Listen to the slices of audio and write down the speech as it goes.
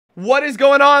What is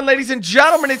going on, ladies and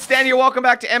gentlemen? It's Dan here. Welcome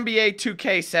back to NBA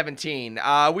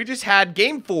 2K17. We just had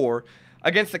Game 4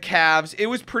 against the Cavs. It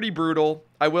was pretty brutal,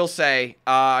 I will say.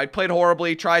 I played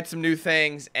horribly, tried some new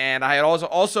things, and I had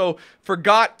also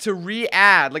forgot to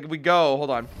re-add. Like, if we go, hold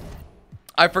on.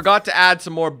 I forgot to add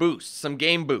some more boosts, some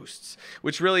game boosts,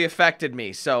 which really affected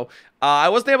me. So I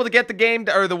wasn't able to get the game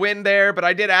or the win there, but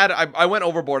I did add. I went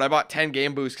overboard. I bought 10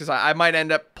 game boosts because I might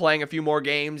end up playing a few more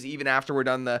games even after we're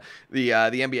done the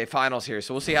NBA Finals here.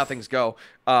 So we'll see how things go.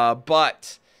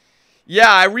 But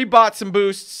yeah, I rebought some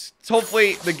boosts. So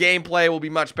hopefully the gameplay will be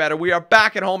much better. We are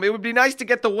back at home. It would be nice to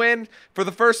get the win for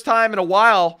the first time in a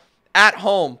while at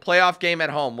home. Playoff game at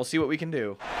home. We'll see what we can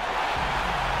do.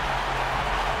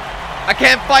 I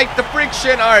can't fight the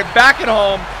friction. All right, back at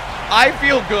home. I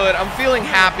feel good. I'm feeling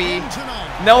happy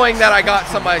knowing that I got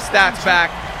some of my stats back.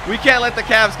 We can't let the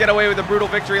Cavs get away with a brutal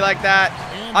victory like that.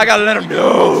 I got to let them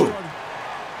know.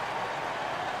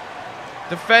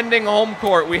 Defending home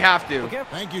court, we have to.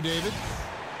 Thank you, David.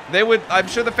 They would, I'm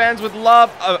sure the fans would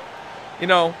love a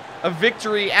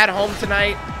victory at home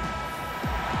tonight.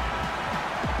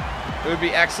 It would be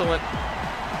excellent.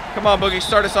 Come on, Boogie,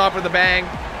 start us off with a bang.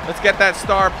 Let's get that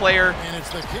star player.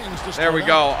 There we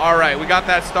go. All right, we got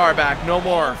that star back. No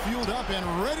more.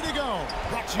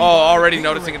 Oh, already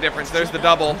noticing a difference. There's the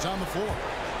double.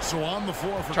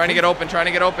 Trying to get open, trying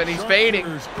to get open. He's fading.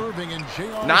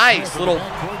 Nice. Little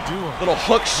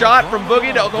hook shot from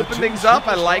Boogie to open things up.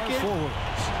 I like it.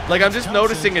 Like, I'm just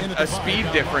noticing a speed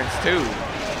difference, too.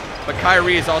 But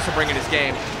Kyrie is also bringing his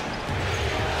game.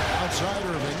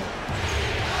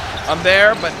 I'm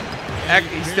there, but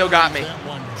he still got me.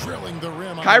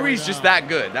 Kyrie's just that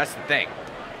good. That's the thing.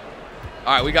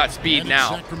 All right, we got speed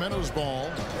now.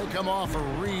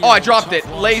 Oh, I dropped it.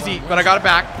 Lazy, but I got it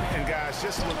back.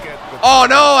 Oh,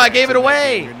 no, I gave it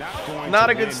away.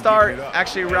 Not a good start.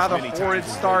 Actually, a rather horrid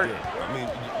start.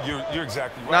 You're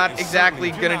exactly right. Not exactly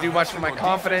going to do much for my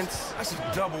confidence. That's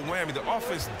a double whammy. The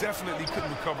offense definitely couldn't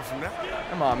recover from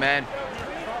that. Come on, man.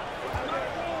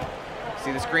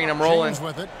 See the screen? I'm rolling.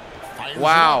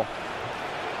 Wow.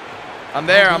 I'm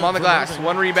there. I'm on the glass.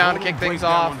 One rebound to kick things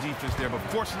off.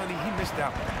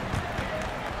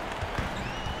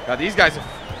 God, these guys are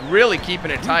really keeping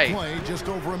it tight. Just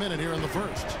over a minute here in the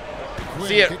first.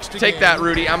 See it. Take that,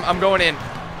 Rudy. I'm going in.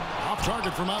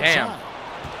 Damn.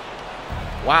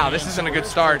 Wow, this isn't a good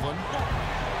start.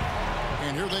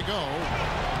 And here they go.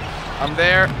 I'm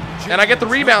there. And I get the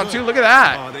rebound, too. Look at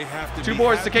that. Two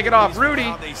boards to kick it off.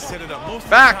 Rudy.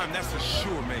 Back.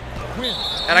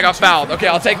 And I got fouled. Okay,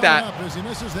 I'll take that.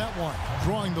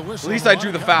 At least I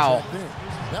drew the foul.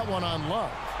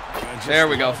 There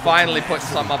we go. Finally putting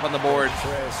something up on the board.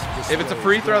 If it's a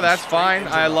free throw, that's fine.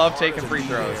 I love taking free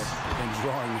throws.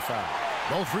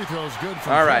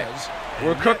 All right.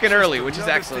 We're cooking early, which is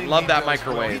excellent. Love that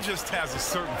microwave.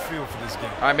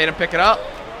 I made him pick it up.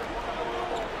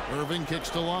 Irving kicks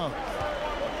to Love.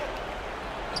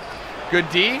 Good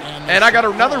D. And I got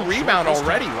another rebound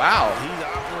already. Wow.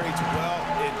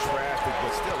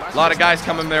 A lot of guys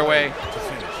coming their way.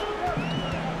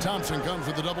 Thompson comes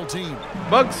with the double team.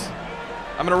 Bugs.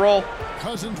 I'm going to roll.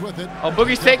 Cousins with it. Oh,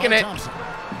 Boogie's taking it.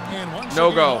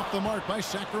 No go. Off the mark by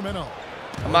Sacramento.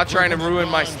 I'm not trying to ruin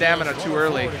my stamina too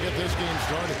early.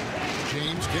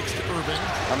 James kicks to Irving.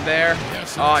 I'm there.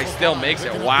 Oh, he still makes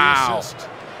it. Wow.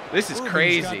 This is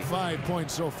crazy. 5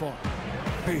 points so far.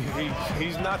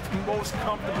 He's not the most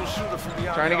comfortable shooter from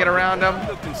the trying to get around him.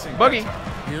 Boogie.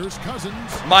 Here's Cousins.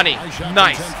 Money.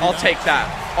 Nice. I'll take that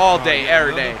all day,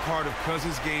 every day. Part of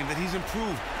Cousins' game that he's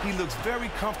improved. He looks very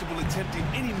comfortable attempting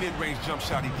any mid-range jump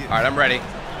shot he gets. All right, I'm ready.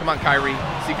 Come on, Kyrie.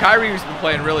 See, Kyrie's been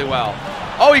playing really well.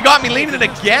 Oh, he got me leaning it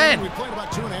again. We played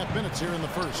about 2.5 minutes here in the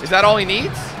first. Is that all he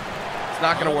needs? It's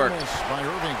not going to work. All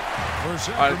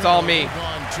right, it's all me.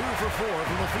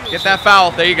 Get that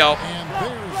foul. There you go.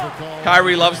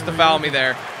 Kyrie loves to foul me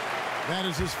there. That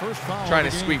is his first foul. Trying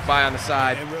to squeak by on the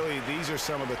side. And really, these are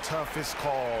some of the toughest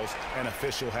calls an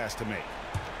official has to make.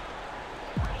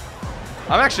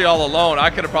 I'm actually all alone. I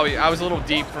was a little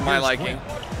deep for my liking.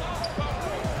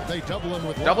 They double him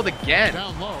with doubled again.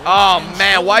 Oh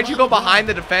man, why'd you go behind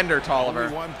the defender, Tolliver?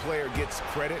 Only one player gets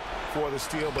credit for the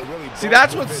steal, but really see,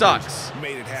 that's what sucks.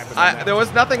 Made it happen. There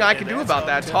was nothing I could do about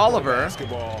that. Tolliver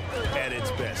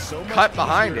cut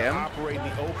behind him.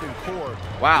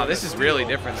 Wow, this is really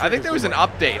different. I think there was an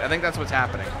update. I think that's what's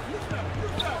happening.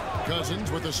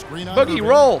 Cousins with a screen on Boogie,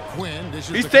 roll.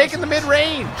 He's taking the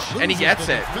mid-range, and he gets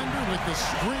it.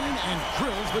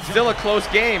 Still a close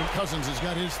game. Cousins has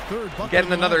got his third bucket.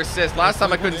 Getting another assist. Last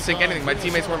time I couldn't sink anything. My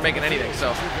teammates weren't making anything,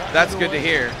 so that's good to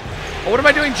hear. Oh, what am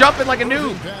I doing jumping like a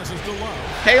noob?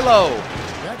 Halo.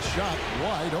 That shot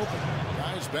wide open.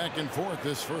 Guys back and forth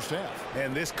this first half.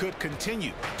 And this could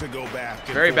continue to go back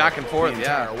and Very forth back and forth, the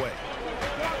yeah. entire way.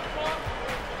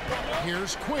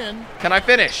 Here's Quinn. Can I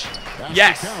finish? Basket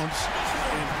Yes. counts.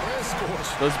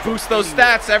 Those boost those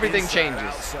stats, everything Inside, changes.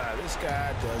 outside. This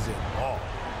guy does it all.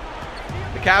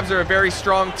 The Cavs are a very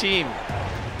strong team.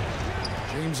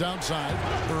 James outside.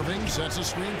 Irving sets a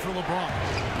screen for LeBron.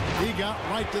 He got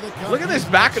right to the cup. Look at this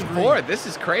back and forth. This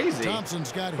is crazy.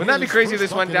 Thompson's got Wouldn't that be his crazy if first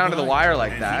this went bucket down of to the night. wire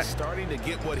like And that? he's starting to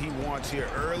get what he wants here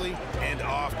early and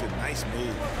often. Nice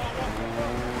move.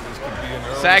 This could be an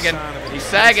early Sagging. sign of an He's defensive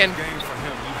sagging. game for him. You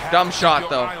have Dumb to keep shot, your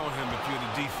though. eye on him if you're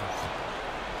the defense.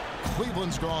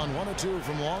 Cleveland's gone 1 of 2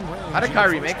 from long range. How did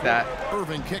Kyrie make that?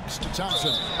 Irving kicks to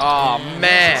Thompson. Oh, And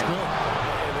man. that's good.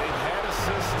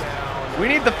 We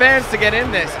need the fans to get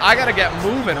in this. I got to get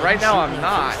moving. Right now, I'm Shooting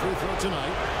their not. first free throw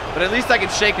tonight. But at least I can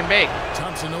shake and bake.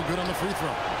 Thompson no good on the free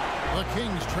throw. The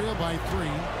Kings trail by 3.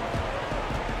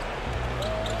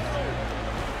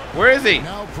 Where is he?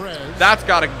 Now Prez. That's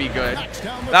got to be good.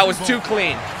 That was too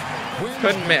clean. Quinn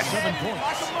couldn't miss. 7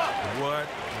 points. What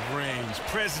range?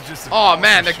 Prez is just a Oh,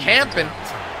 man, they're shooter camping.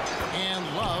 And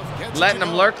Love gets Letting it to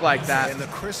them go. lurk like that. And the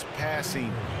crisp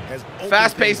passing has opened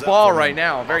Fast-paced things up ball for right him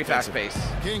now. Very offensively.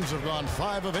 fast-paced. Kings have gone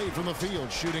 5 of 8 from the field,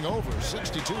 shooting over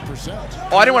 62%.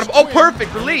 Oh, I didn't want to. Oh,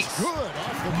 perfect release. Good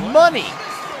off the play. Money.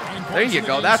 And There you points in the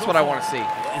go. game That's so what I far. want to see.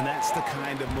 And that's the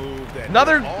kind of move that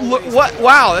Another look. What?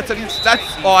 Wow. That's.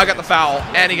 Oh, I got the foul,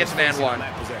 and he gets an and one.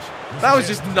 That was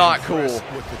just not cool.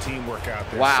 With the teamwork out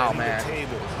there, Wow, setting man. the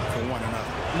table for one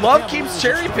another. Love keeps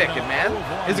cherry picking, man.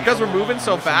 Is it because we're moving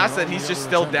so fast that he's just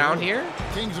still down here?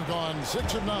 Kings have gone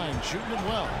 6 of 9, shooting it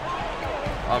well.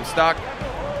 I'm stuck.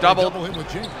 Double. Double hit with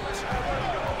James.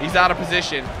 He's out of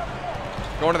position.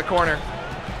 Going to the corner.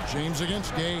 James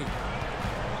against Gay.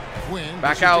 Quinn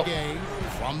Back dishes to out. Gay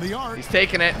from the arc. He's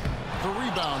taking it. The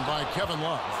rebound by Kevin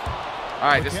Love. All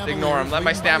right, just ignore him. Let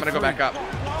my stamina go back up.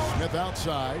 Smith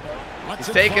outside. He's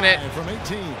taking it. From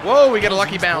 18. Whoa, we get a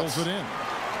lucky Cousins bounce. pulls it in.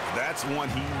 That's one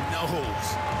he knows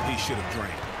he should have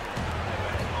drained.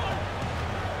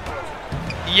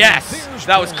 Yes, There's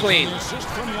that was Prez clean. with an assist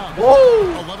from Love.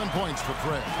 Whoa. 11 points for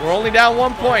Prez. We're only down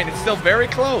 1 point. It's still very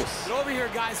close. Get over here,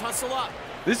 guys. Hustle up.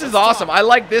 This is awesome. I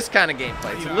like this kind of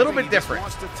gameplay. It's You a know, little I bit think he just different.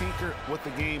 wants to tinker with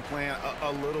the game plan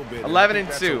a little bit. 11 I and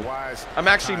think that's 2. a wise I'm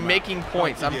actually timeout. making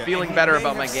points. I'm Yeah, feeling and he better may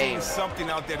about my have seen game. something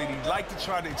out there that he'd like to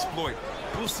try to exploit.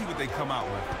 We'll see what they come out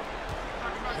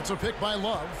with. It's a pick by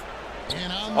Love.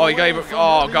 And on Oh, the you got. way from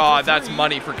Oh Irving God, for that's 3.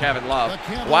 money for Kevin Love. The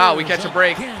Cavaliers Wow, we catch a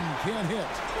break. again can't hit.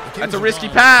 The That's Kings a have risky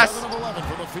gone pass. 7 of 11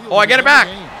 for the field Oh, I get it in the back.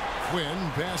 game.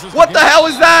 Quinn passes What the Gay. hell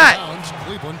is that? Bounce.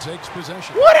 Cleveland takes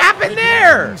possession. What happened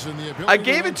there? Wiggins and the ability I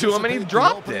gave it to him and he anticipate the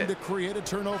dropped opening it. to create a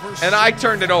turnover. And I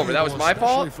turned it over. That was my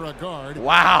fault? Especially for a guard.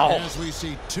 Wow. As we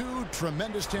see 2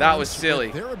 tremendous That was talents silly.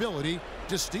 with their ability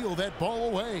to steal that ball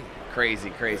away. Crazy,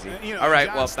 crazy. You know, All right,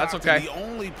 John well, that's Stockton, okay. The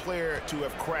only player to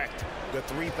have cracked the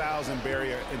 3,000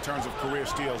 barrier in terms of career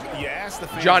steals. You ask the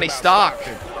fans Johnny about Stock.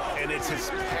 Stockton, and it's his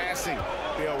passing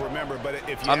they'll remember. But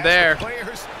if you I'm ask there. the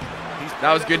players, he's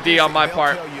That was played good up D on against my it, they'll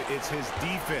part. Tell you it's his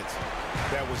defense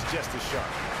that was just as sharp.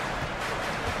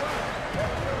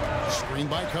 Screen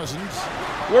by Cousins.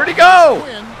 Where'd he go?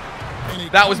 Quinn, and he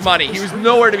That was comes money. up the He was screen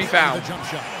nowhere to be with a found. jump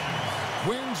shot.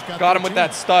 Quinn's Got him with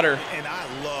that 13. stutter. And I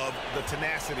love the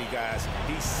tenacity, guys.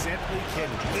 He simply can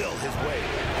will his way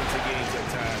into games at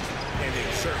times and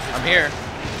exert his I'm here.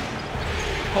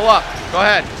 Pull up. Go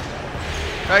ahead.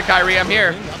 Go ahead, Kyrie. I'm here.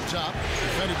 Irving up top,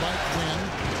 defended by Quinn.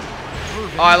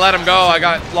 Irving Oh, I let him go. I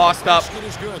got lost up. basket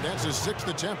is good. That's his 6th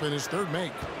attempt and his 3rd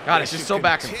make. God, it's They just should so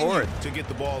back and continue forth. to get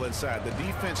the ball inside. The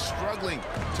defense struggling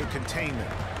to contain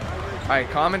them. All right,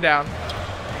 calming down.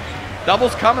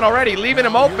 Double's coming already, leaving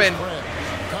him Now open. here's Fred.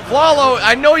 Covered Flalo, by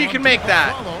I know you on can make top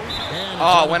that. of Flalo, and it's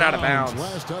Oh, went out of bounds.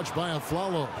 Last touch by a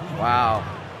Flalo. Wow.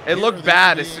 It looked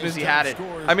bad as soon as he had it.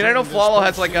 I mean, I know Flalo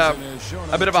has like a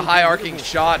bit of a high arcing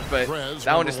shot, but Prez,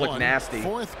 that one number just looked 1. nasty.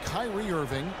 4th, Kyrie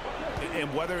Irving.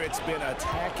 And whether it's been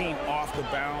attacking off the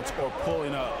bounce or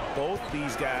pulling up, both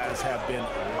these guys have been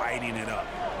lighting it up.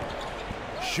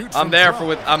 Shoots I'm from there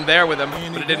 12. I'm there with him,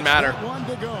 And but he it didn't gets matter. that one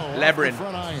to go off the Lebron.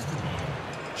 front iron.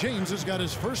 James has got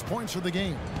his first points of the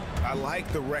game. I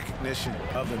like the recognition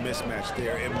of the mismatch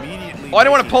there. Immediately. Oh, I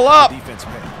didn't want to making pull up. the defense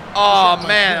pay. Oh Shot by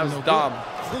man, that Quinn, was no good. dumb.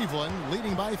 Cleveland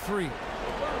leading by 3.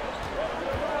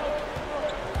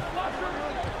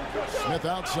 Smith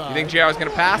outside. You think JR was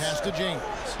gonna pass? Pass to James.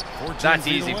 14 That's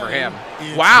feet easy for away. him.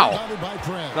 It's Wow. rebounded by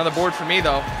Prez. Another board for me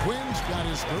though. Quinn's got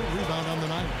his 3rd rebound on the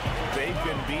night. They've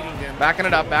been beating them. Backing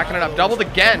it up, backing it up. Doubled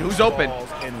again. Who's open? Balls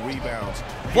and rebounds.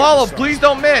 Flalo, please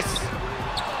don't miss.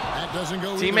 That doesn't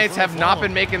go Teammates either for have not Flalo.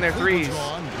 been making their Cleveland's threes.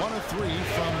 gone three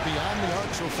from beyond the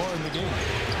arc so far in the game.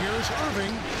 Here's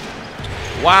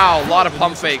Irving. Wow, a lot of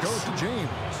pump Goes fakes. to James.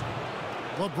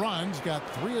 LeBron's got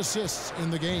 3 assists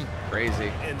in the game.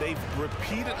 Crazy. And they've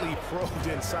repeatedly probed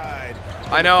inside.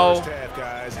 I know. In the first half,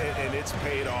 guys, and it's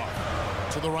paid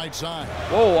off. To the right side.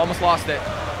 Whoa, almost lost it.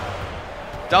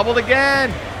 Doubled again.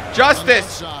 Justice.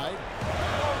 Side.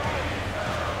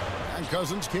 And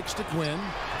Cousins kicks to Quinn.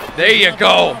 There you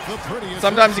go. The prettiest.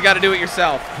 Sometimes you got to do it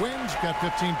yourself. Quinn's got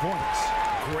 15 points.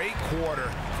 Great quarter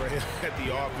for him at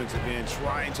the offensive end,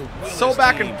 trying to will So his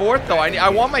back team. and forth, though. I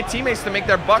want my teammates to make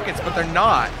their buckets, but they're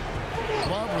not.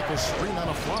 Love with the screen on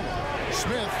a follow.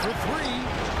 Smith for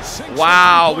 3. Sinks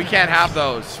Wow, the we 3 can't have points.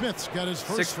 those. Smith's got his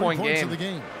first 6-point 3 points game. of the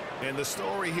game. And the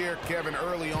story here, Kevin,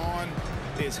 early on,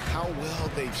 is how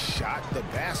well they've shot the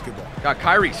basketball. God,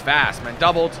 Kyrie's fast, man.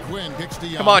 Doubled. Quinn kicks to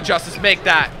Young. Come on, Justice, make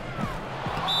that.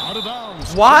 Out of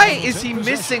bounds. Why Cleveland will is take he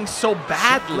possession. missing so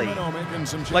badly? Sacramento making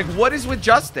some Like, changes. what is with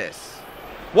Justice?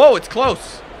 Whoa, it's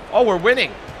close. Oh, we're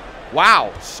winning.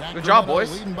 Wow. Good Sacramento job,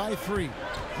 boys. leading by 3.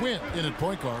 Quinn in at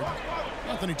point guard.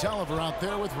 Anthony Tolliver out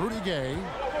there with Rudy Gay.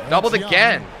 Doubled It's Young,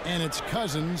 again. And it's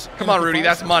Cousins. Come in at on, the Rudy, five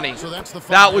that's spot. money. So that's the That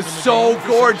five was in the so game.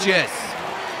 gorgeous.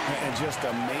 And just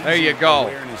amazing There you go.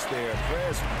 awareness there.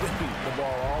 Prez whipping the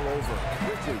ball all over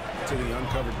quickly to the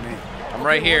uncovered man. I'm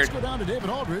right here. Let's go down to David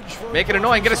Aldridge for Make it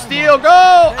annoying. Get a sideline. steal.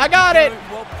 Go. I got it.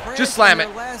 Just slam it.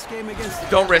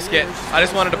 Don't risk it. I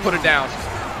just wanted to put it down.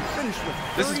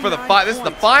 This is for the this is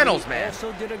the finals, man.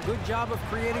 Also did a good job of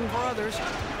creating for others,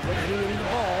 putting in the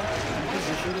ball in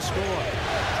position to score.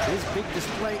 His big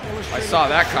display illustrated I saw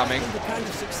that coming. the kind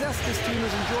of success this team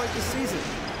has enjoyed this season.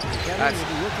 Kevin That's-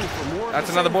 will be looking for more of that's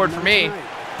the another same board from for them me.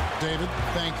 tonight. David,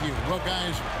 thank you. Well,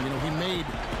 guys, you know, he made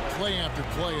play after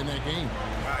play in that game.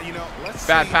 You know, let's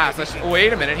Bad see pass. if he can-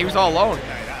 Wait a minute. He was all alone.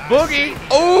 Boogie.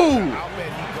 Ooh. I'll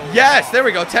bet he goes Yes, off. there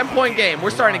we go. 10-point game. We're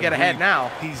starting to get ahead now.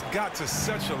 He's got to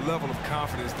such a level of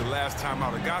confidence the last time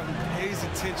out. A guy who pays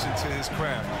attention to his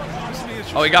craft.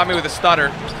 Oh, he got me with a stutter.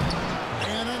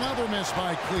 And another miss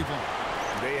by Cleveland.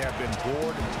 They have been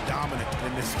board dominant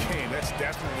in this game. That's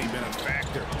definitely been a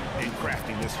factor in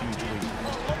crafting this huge lead.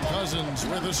 Cousins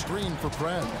with a screen for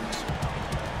Prez.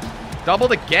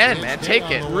 Doubled again, man. Take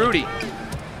it, Rudy.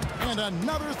 And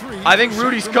another 3. I think for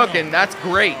Rudy's Sacramento. cooking. That's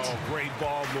great. Oh, great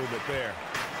ball movement there.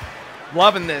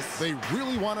 Loving this. They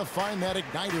really want to find that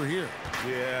igniter here.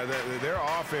 Yeah, their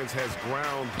offense has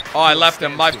ground. Oh, I left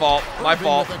him. My fault. My Irving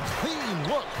fault. with a clean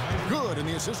look. Good, and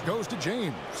the assist goes to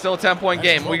James. Still a 10-point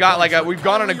game. We got like we've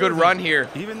gone on a good run here.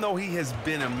 Even though he has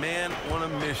been a man on a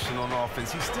mission on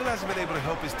offense, he still hasn't been able to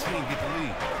help his team get the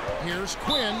lead. Here's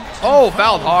Quinn. Oh, And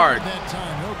fouled hard. that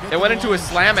time. He'll get It went the into line a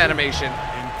slam to shoot. animation.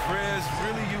 And Prez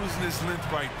really using his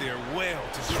length right there well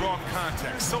to draw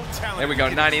contact. So talented. There we go.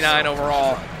 99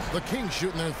 overall. The Kings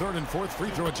shooting their 3rd and 4th free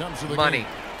throw attempts of the Money. game.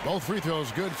 Both free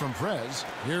throws good from Prez.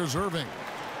 Here's Irving.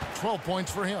 12 points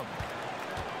for him.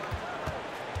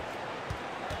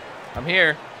 I'm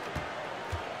here.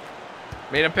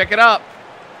 Made him pick it up.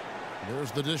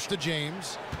 There's the dish to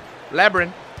James.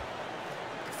 Lebron.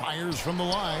 Fires from the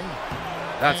line.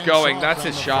 That's And going. soft That's on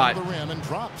his the shot. front of the rim and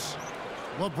drops.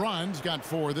 LeBron's got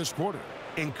 4 this quarter.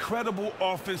 Incredible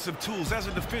offensive tools. As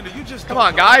a defender, you just Come don't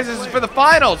on, know guys. how to This is play. for the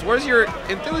finals. Where's your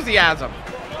enthusiasm?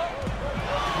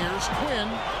 Here's Quinn.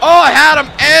 Oh, I had him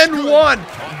and one.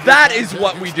 That is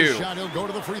what we do. Shot, he'll go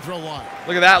to the free throw line.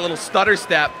 Look at that little stutter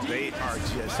step. They are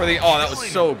just For the oh, that was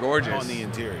killing so them gorgeous. on the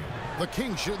interior. The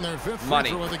Kings shooting their 5th free Money.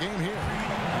 throw of the game here.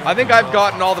 I think I've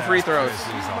gotten all the free throws. He's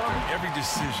out there. Every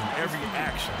decision, every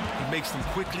action, he makes them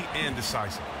quickly and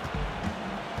decisive.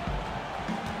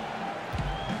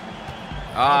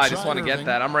 Ah, I just Outside want to get Irving.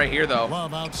 that. I'm right here though.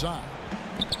 Love outside.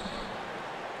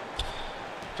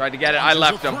 Tried to get it. I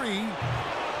left him. 3,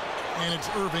 and it's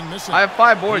Irving missing. I have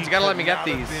 5 boards. He You gotta let could me get not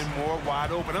have these. been more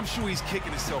wide open. I'm sure he's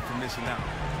kicking himself for missing out.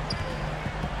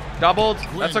 Doubled.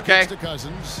 Quinn That's okay. kicks to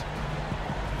Cousins.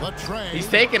 The tray. He's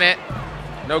taking it.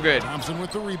 No good. Thompson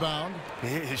with the rebound.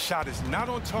 His shot is not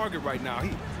on target right now.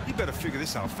 He better figure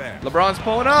this out fast. LeBron's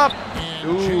pulling up. And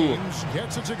Ooh. James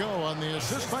gets it to go on the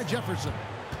assist by Jefferson.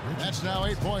 That's now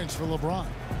 8 points for LeBron.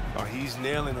 He's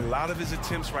nailing a lot of his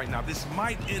attempts right now. This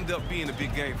might end up being a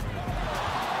big game for him.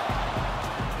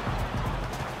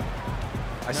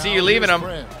 I see you leaving him.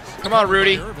 Come on,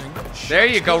 Rudy. There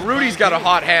you go. Rudy's got a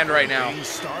hot hand right now. He's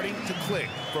starting to click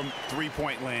from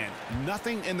three-point land.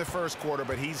 Nothing in the first quarter,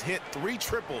 but he's hit 3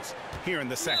 triples here in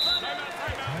the second.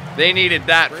 They needed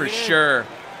that for sure.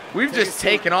 We've just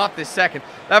taken off this second.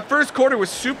 That first quarter was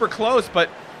super close, but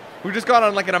we just got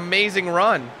on like an amazing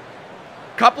run.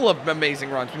 Couple of amazing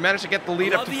runs. We managed to get the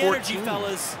lead I up love to the energy, 14.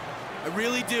 fellas. I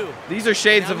really do. These are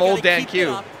shades Now of we old gotta keep it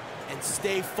DanQ. up and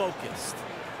stay focused.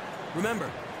 Remember,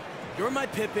 you're my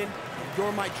Pippen, and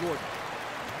you're my Jordan.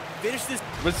 Finish this.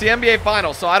 It's the NBA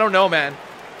Finals, so I don't know, man.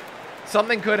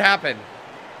 Something could happen.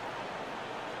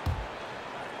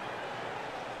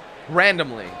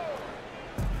 Randomly.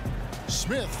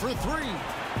 Smith for three.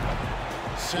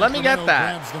 Let me get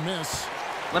that. Grabs the miss.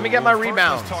 Let me get my First,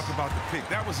 rebound. let's talk about the pick.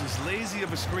 That was as lazy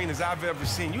of a screen as I've ever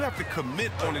seen. You have to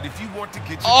commit on it if you want to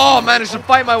get your Oh, team managed to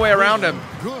fight my way around him.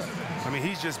 Good. I mean,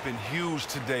 he's just been huge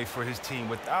today for his team.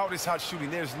 Without his hot shooting,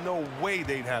 there's no way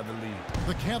they'd have the lead.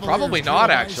 The Cavaliers Probably trail not,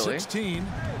 by actually. 16.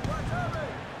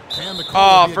 And the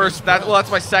call Oh, will be first against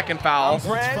that's my second foul.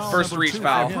 That's foul First number reach 2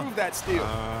 foul. for him. Prove that steal.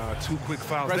 2 quick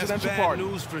fouls. That's Presidential bad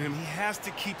pardon. news for him. He has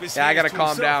to keep his Yeah, I gotta hands to calm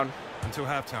himself down. until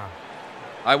halftime.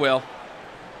 I will.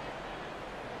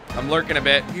 I'm lurking a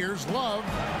bit. Here's Love.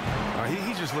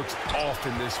 He just looks off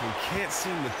in this one. Can't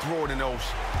seem to throw it in the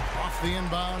ocean. Off the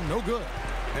inbound, no good.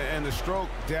 And the stroke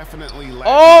definitely lacks.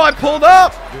 Oh, I pulled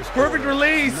up. This Perfect quarter,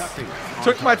 release. nothing on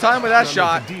Took my time with that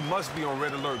shot. The D must be on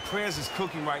red alert. Prez is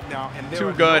cooking right now, and there Too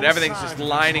are good. no Everything's signs just of it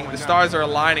lining. slowing The down. stars are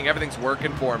aligning. Everything's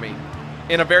working for me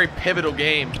in a very pivotal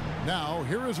game. Now,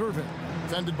 here is Irvin.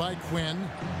 Defended by Quinn.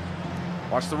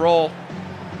 Watch the roll.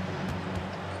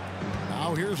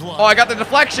 Now, here's Love. Oh, I got the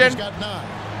deflection. He's got 9.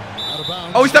 Out of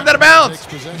bounds. Oh, he stepped out of bounds.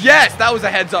 Takes possession. Yes, that was a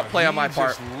heads-up play on my He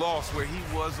part. just lost where he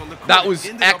was on the court. That was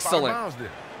Ended up out of excellent. bounds there.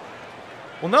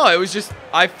 Well, no, it was just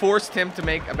I forced him to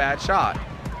make a bad shot.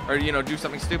 Or, you know, do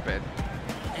something stupid.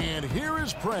 And here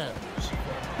is Prez.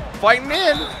 Fighting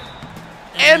in.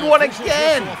 And one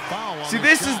again. See,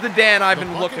 this is the Dan I've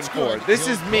been looking for. This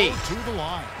is me.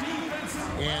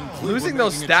 Losing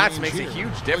those stats makes a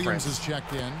huge difference. Williams is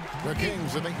checked in. The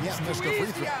Kings have missed a free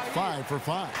throw. 5 for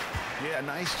 5. Yeah,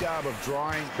 nice job of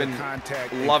drawing Been the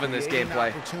contact. loving and this creating gameplay.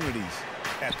 Opportunities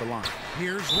at the line.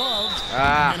 Here's Love.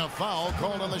 Ah. And a foul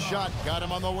called on the shot. Got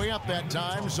him on the way up that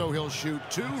time, so he'll shoot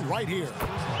 2 right here.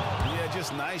 Yeah,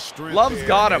 just nice strength. Love's there,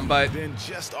 got him, and but then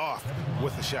just off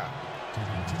with the shot.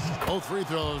 Both free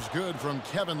throws good from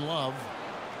Kevin Love.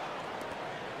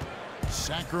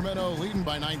 Sacramento leading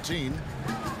by 19.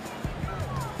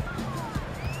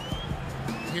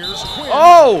 Here's Quinn.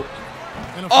 oh,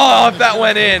 And a oh, foul on if the that shot.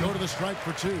 went in. Go to the strike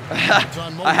for 2. It's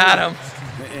on Mo I had Williams. him.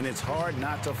 And it's hard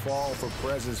not to fall for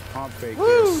Prez's pump fake.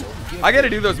 Woo. So gifted, I got to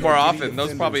do those more getting often. Those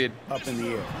defenders probably. up in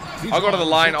the air. He's I'll go to the on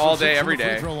line 6 all for day, 6 every from the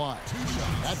day. free throw line.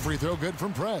 That free throw good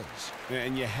from Prez.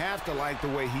 And you have to like the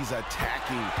way he's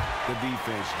attacking the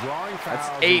defense, drawing fouls. That's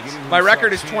and 8. getting My himself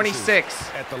record is chances 26.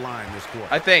 at the line this quarter.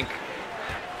 I think.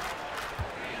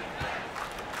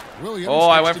 Williams Oh,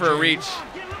 I gets went to for a James. reach.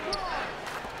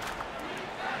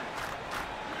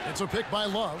 It's a pick by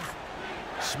Love.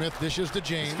 Smith dishes to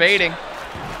James. It's fading.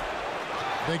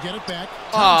 They get it back.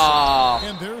 Aw.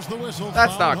 And there's the whistle.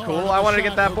 That's Fouled not hard cool. on I the wanted to shot.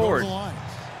 get that He'll go to board. the line.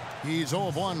 He's 0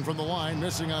 of 1 from the line,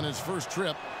 missing on his first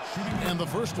trip. And the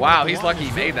first one Wow, at the he's line lucky is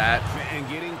he made good. that. And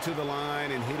getting to the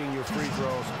line and hitting your free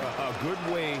throws, a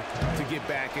good way to get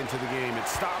back into the game. It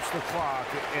stops the clock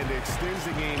and extends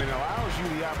the game and allows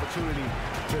you the opportunity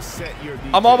to set your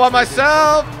defense. I'm all by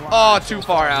myself. Oh, too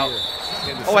far out.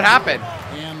 Oh, what happened?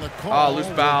 And the call Oh, loose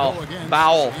will bowel. go against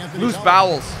Bowel. Anthony Loose Davis.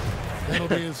 bowels. That'll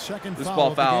be his second Loose foul ball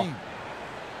of the foul. game.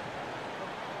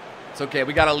 It's okay.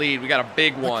 We got a lead. We got a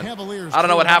big one. Cavaliers I don't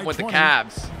know what trail happened by with the 20.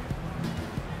 Cavs.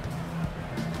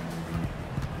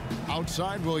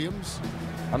 Outside Williams.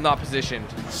 I'm not positioned.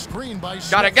 Screen by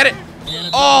Got it. Smith. Get it. And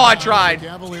it's Oh, out of I bounds. tried. The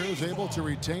Cavaliers able to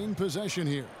retain possession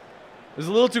here. It was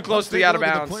a little too close to the Take a out of look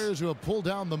at bounds. The players who have pulled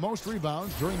down the most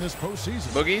rebounds during this postseason.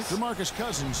 Boogies. DeMarcus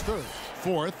Cousins third.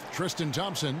 Fourth, Tristan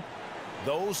Thompson.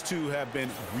 Those two have been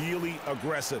really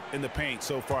aggressive in the paint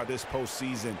so far this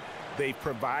postseason. They've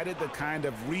provided the kind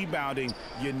of rebounding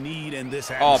you need in this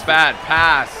Oh, atmosphere. bad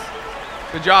pass.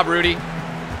 Good job, Rudy.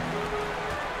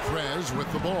 Prez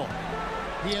with the ball.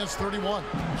 He has 31.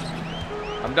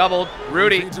 I'm doubled.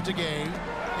 Rudy. Feeds it to Gay.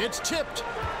 It's tipped.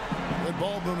 Good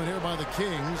ball movement here by the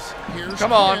Kings. Here's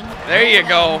Come on. Quinn. There you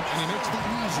go. And it's the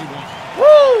easy one.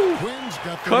 Woo! Quinn's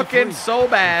got 33. Cooking so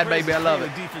bad, Prez baby. I is love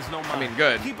playing it. the defense no I mind. mean,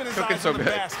 good. Keeping his Cooking eyes so on the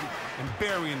good. basket and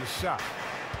burying the shot.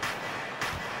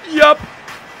 Yup.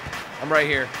 I'm right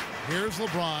here. Here's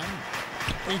LeBron.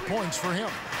 8 points for him.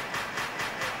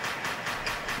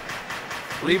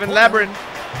 Leaving Lebron.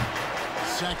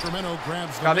 Sacramento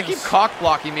grabs the God, they keep miss. cock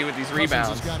blocking me with these Cousins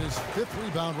rebounds. has got his 5th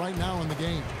rebound right now in the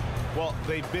game. Well,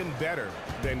 they've been better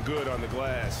than good on the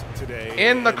glass today.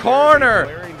 In the And there's a corner.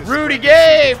 glaring Rudy discrepancy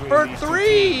Gay between for these two 3.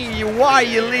 teams. Why are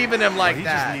you leaving him like He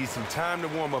that? just needs some time to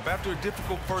warm up. After a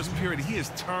difficult first period, he has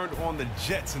turned on the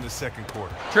Jets in the second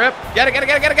quarter. Trip. Get it, get it,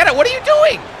 get it, get it, get it. What are you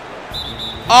doing?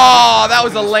 Oh, that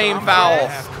was a lame foul.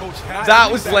 That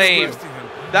was lame.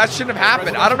 That shouldn't have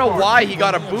happened. I don't know why he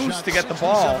got a boost to get the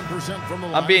ball.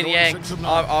 I'm being yanked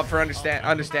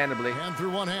understandably. And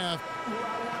through one half.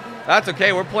 That's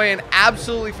okay. We're playing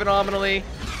absolutely phenomenally.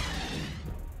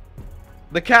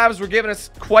 The Cavs were giving us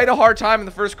quite a hard time in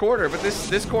the first quarter, but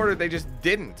this quarter they just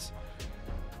didn't.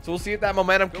 So we'll see if that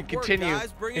momentum can continue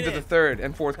into the third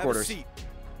and fourth quarters.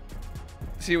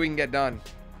 See what we can get done.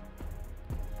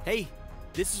 Hey,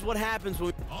 this is what happens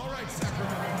when... All right,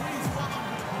 Sacramento.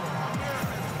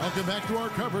 Welcome back to our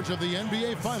coverage of the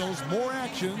NBA Finals. More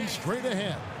action straight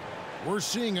ahead. We're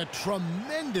seeing a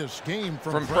tremendous game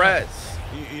from Prez.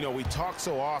 You know, we talk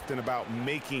so often about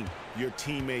making your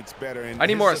teammates better. And I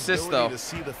need more assists, though. To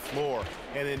see the floor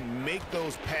and then make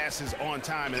those passes on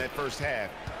time in that first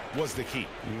half was the key.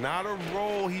 Not a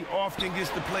role he often gets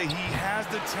to play. He has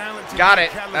the talent to got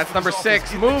it. That's number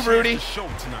 6. Move, Rudy.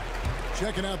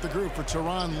 Checking out the group for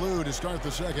Tyronn Lue to start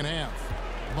the second half.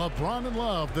 LeBron and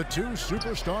Love, the two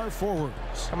superstar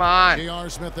forwards. Come on. J.R.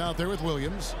 Smith out there with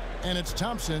Williams. And it's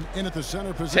Thompson in at the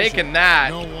center position. Taking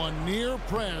that. No one near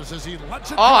Prez as he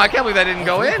lets it go. I can't believe that didn't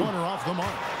go in. Off the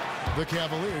mark. The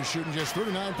Cavaliers shooting just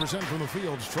 39% from the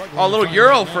field. Struggling. Oh, a little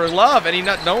Euro for Love, and he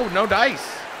no dice.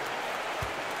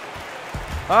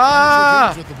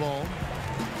 Ah. With the ball.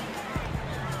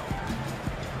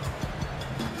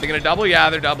 They're gonna double? Yeah,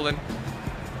 they're doubling.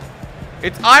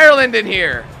 It's Ireland in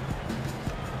here.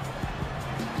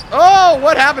 Oh,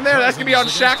 what happened there? That's gonna be on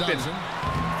Shackton.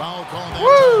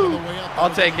 Woo!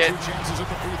 I'll take it.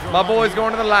 My boy's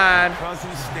going to the line.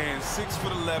 Cousins stands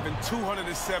 6'11",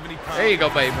 270 pounds. There you go,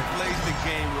 baby. Plays the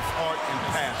game with art and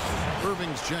passion.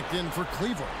 Irving's checked in for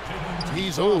Cleveland.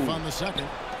 He's off on the second.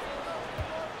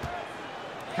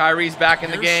 Kyrie's back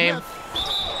in the game.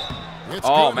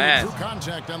 Oh man!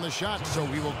 Contact on the shot, so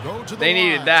we will go to the they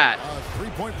needed that.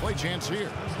 Three-point play chance here.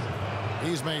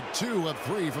 He's made 2 of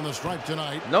 3 from the stripe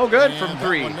tonight. No good from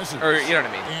 3, or you know what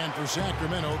I mean. And for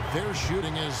Sacramento, their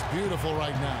shooting is beautiful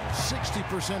right now.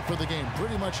 60% for the game.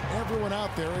 Pretty much everyone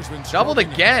out there has been doubled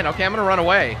again. Okay, I'm gonna run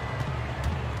away.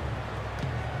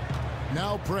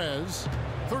 Now Prez,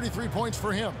 33 points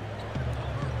for him.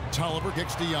 Tolliver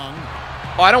kicks to Young.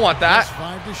 Oh, I don't want that.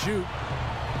 5 to shoot.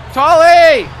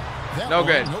 Tolly! No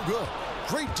good. No good.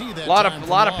 Great D that lot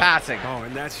of passing. Oh,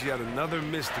 and that's yet another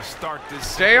miss to start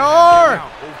this. JR!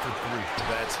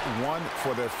 That's 1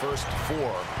 for their first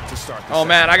 4 to start the Oh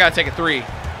man, I gotta take a 3.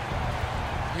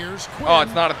 Here's oh,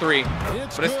 it's not a 3,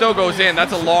 but it still goes in.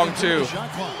 That's a long 2.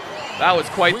 That was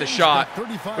quite the shot.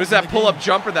 Where's that pull-up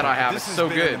jumper that I have? It's so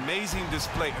good. An amazing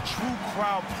display, a true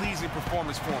crowd-pleasing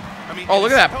performance for him. I mean, oh,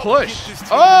 look at that push.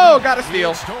 Oh, got a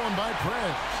steal. Stolen by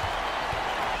Prez.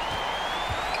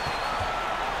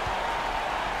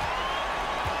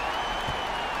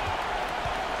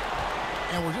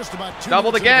 And we're just about 2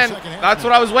 doubled again. That's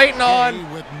what I was waiting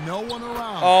on. With no one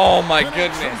around. Oh my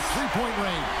goodness. 3-point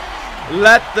range.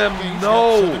 Let them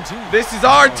know this is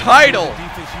our title.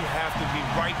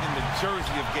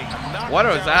 What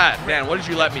was that? Dan, what did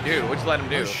you let me do? What did you let him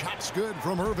do? Shot's good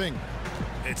from Irving.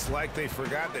 It's like they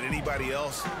forgot that anybody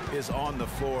else is on the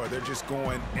floor. They're just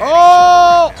going.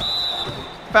 Oh!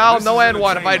 Foul, no and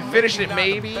 1. If I'd finished it,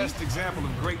 maybe.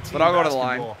 But I'll go to the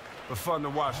line. But fun to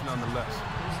watch nonetheless.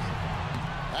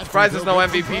 Surprised there's no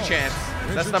MVP chance.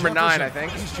 That's number 9, I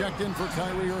think. He's checked in for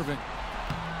Kyrie Irving.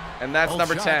 And that's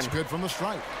number 10. Good from the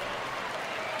stripe.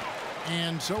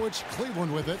 And so it's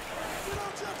Cleveland with it.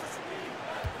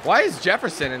 Why is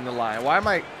Jefferson in the line? Why am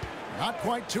I? Not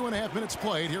quite 2.5 minutes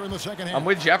played here in the second half. I'm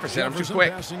with Jefferson. I'm too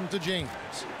quick. Passing to James.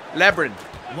 Lebron.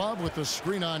 Love with the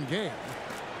screen on game.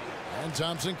 And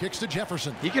Thompson kicks to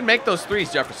Jefferson. He can make those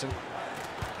threes, Jefferson.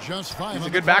 Just 5. He's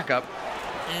a good backup.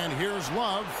 And here's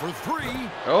Love for 3.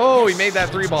 Oh, he made that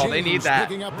 3 ball. They need that.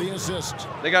 Picking up the assist.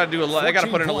 They got to do a lot. They got to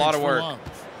put in a lot of work.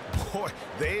 Boy,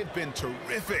 they've been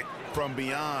terrific from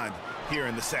beyond here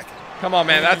in the second. Come on,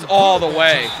 man. That's all the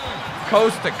way.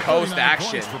 Coast to coast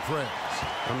action.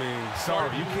 I mean, sorry,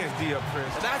 you can't D up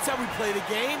Prince. And that's how we play the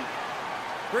game.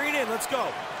 Bring it in. Let's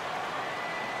go.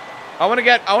 I want to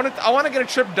get a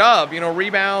trip dub. You know,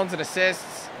 rebounds and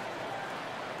assists.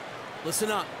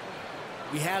 Listen up.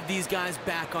 We have these guys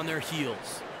back on their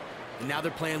heels, and now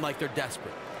they're playing like they're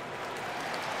desperate.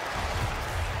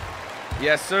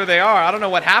 Yes, sir, they are. I don't know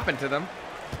what happened to them.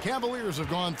 Cavaliers have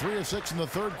gone 3 of 6 in the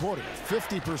third quarter,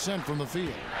 50% from the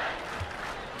field.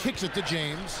 Kicks it to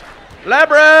James.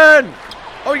 LeBron!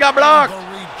 Oh, he got blocked.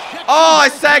 Oh, I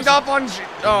sagged off on.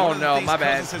 Oh no, my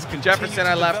bad. Jefferson,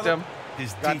 I left him.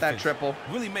 Got that triple.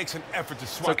 Really makes an effort to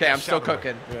swap. It's okay, I'm still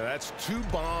cooking. Yeah, that's 2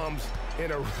 bombs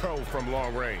in a row from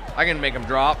long range. I can make him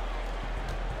drop.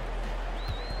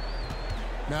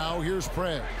 Now here's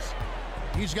Prez.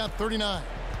 He's got 39.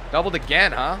 Doubled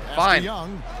again, huh? Pass to Fine.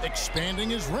 Young, expanding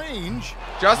his range.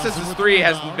 Justice's Thompson with three the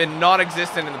has rebound. been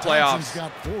non-existent in the Thompson's playoffs.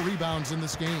 got 4 rebounds in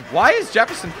this game. Why is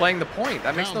Jefferson playing the point?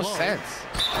 That makes no Down low. sense.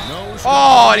 No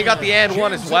Oh, and he got the and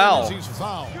one as Jams well. it in as he's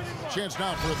fouled. Chance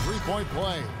now for a 3-point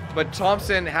play. But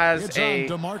Thompson has It's a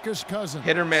on DeMarcus Cousins.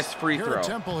 hit or miss free Garrett throw.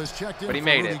 Temple has checked in But he for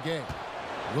made Rudy it. Gay.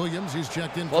 Williams, he's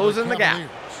checked in Closing for the gap.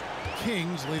 Cavaliers.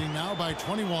 Kings leading now by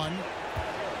 21.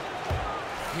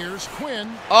 Here's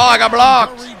Quinn. Oh, I got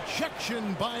blocked. A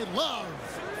rejection by Love.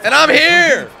 And I'm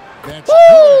here. That's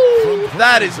Woo! good from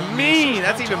That is Quinn. mean.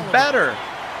 That's even better.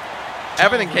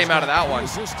 Everything came out of that one.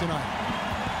 Assist tonight.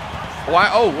 Why?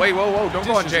 Oh, wait, whoa, whoa. Don't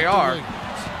go on Dishes it to JR. Williams.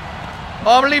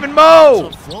 Oh, I'm leaving Mo.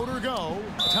 It's a floater go.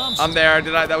 Thompson. I'm there.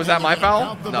 Was that my foul?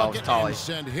 Count the No, bucket it's Tolly. and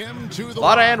send him to the A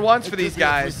lot of line. and ones It for could these be a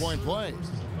guys. 3-point play.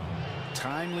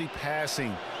 Timely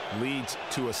passing leads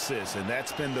to assists, and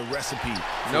that's been the recipe.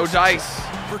 No for dice.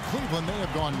 success. For Cleveland, they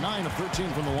have gone 9 of 13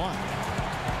 from the line.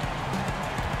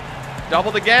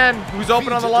 Doubled again. Who's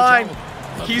open on the line?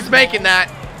 He's making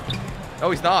that. Oh,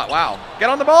 he's not. Wow. Get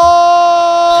on the And the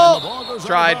ball. ball goes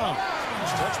Tried. out of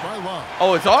bounds. It's touched by Love.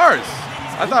 Oh, it's ours.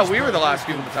 I thought we were the last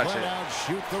people to touch Flat it. out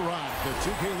shoot the rock. The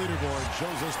 2K leaderboard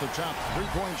shows us the top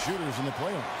 3-point shooters in the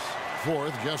playoffs.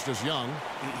 Fourth, Justice Young.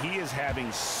 He is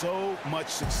having so much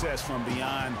success from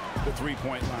beyond the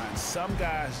three-point line. Some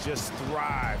guys just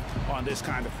thrive on this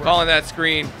kind of pressure. Calling that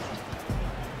screen.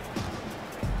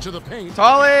 To the paint.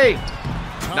 Tolly.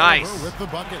 Tolliver Nice. with the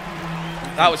bucket.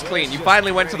 That was clean. You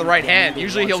finally went to the right hand.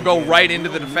 Usually he'll go right into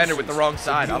the defender with the wrong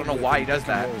side. I don't know why he does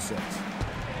that.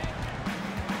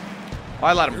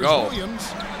 Why let him Here's go?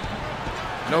 Williams.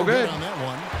 No good. On that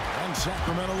one. And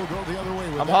Sacramento will go the other way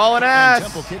with I'm that. hauling And ass.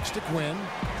 Temple kicks to Quinn.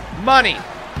 Money.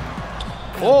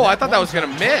 Oh, I thought that was going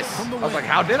to miss. I was like,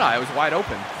 how did I? I was wide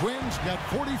open. Quinn's got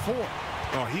 44.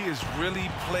 Oh, he has really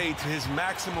played to his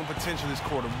maximum potential this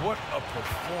quarter. What a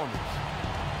performance.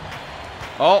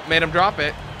 Oh, made him drop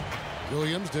it.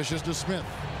 Williams dishes to Smith.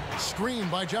 Screen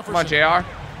by Jefferson. Come on, JR.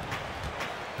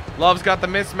 Love's got the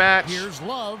mismatch. Here's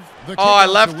Love. The Oh, I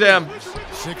kickoff left to him.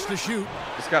 Williams. 6 to shoot.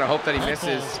 Just got to hope that he That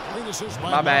misses. falls. Clean assist by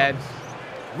My Love. bad.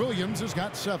 Williams has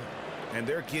got 7. And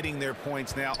they're getting their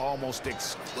points now almost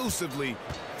exclusively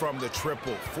from the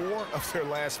triple. 4 of their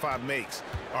last 5 makes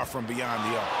are from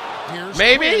beyond the arc. Here's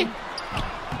Maybe? Quinn.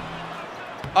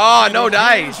 Oh, no And the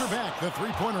dice. Warriors are back. The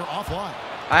three-pointer offline.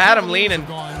 I had him Cavaliers leaning, have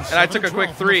gone and I took a 7-12 quick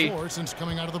from the three. floor since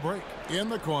coming out of the break. In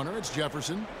the corner, it's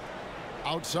Jefferson.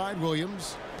 Outside,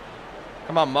 Williams.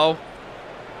 Come on, Mo.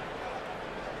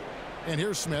 And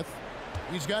here's Smith.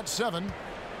 He's got 7.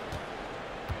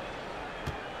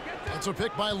 That's a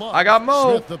pick by Love. I got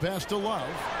Mo. Smith, the pass to Love.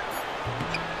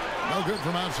 No good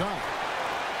from outside.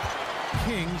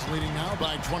 Kings leading now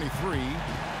by 23.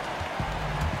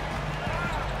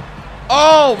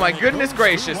 Oh, my goodness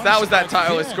gracious. That was that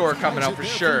Tyler score coming out for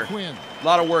sure. A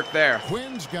lot of work there.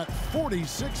 Quinn's got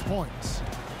 46 points.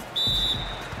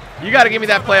 You got to give me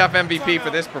that playoff MVP for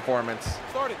this performance.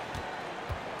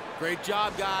 Great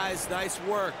job, guys. Nice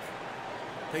work.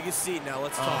 Take a seat now.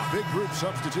 Let's talk. Big group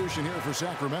substitution here for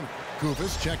Sacramento.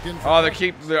 Kufis checked in. For Oh, are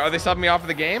they subbing me off of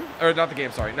the game? Or not the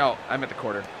game, sorry. No, I'm at the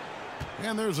quarter.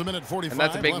 And there's a minute 45 And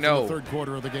that's a big left no. in the third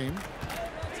quarter of the game.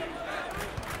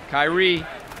 Kyrie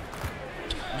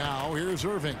Now here's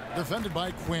Irving, defended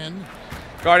by Quinn.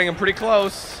 guarding him pretty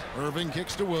close. Irving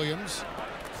kicks to Williams.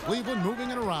 Cleveland moving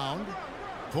it around.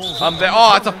 Pulls I'm up there. on the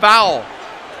Oh, it's a corner. foul.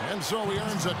 And so he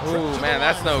earns a trip Ooh, to the man,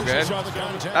 that's line. no Fishes good. saw the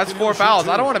contact That's and 4 he'll shoot fouls.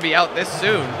 I two. don't want to be out this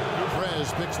soon.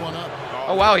 Perez picks one up.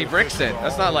 Oh, wow, he bricks it.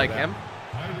 That's not like him.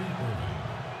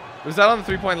 Was that on the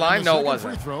three-point line? And the No, it second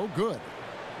wasn't. Free throw, good.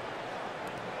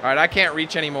 All right, I can't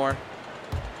reach anymore.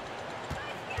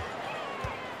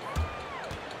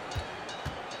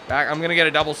 Back. I'm going to get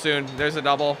a double soon. There's a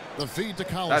double. The feed to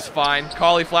Collins. That's fine.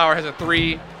 Cauliflower has a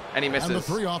 3, and he And the misses.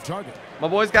 3 off target. My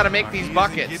boy's got to make these He isn't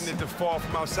buckets. getting it to fall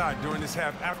from outside during this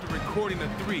half after recording a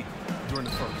 3 during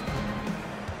the first.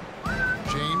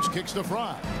 James kicks to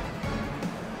Fry.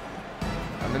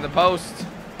 I'm in the post.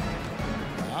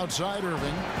 Outside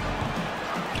Irving.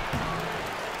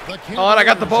 The Oh, and I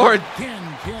got the board.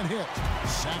 Can't hit.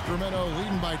 Sacramento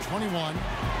leading by 21.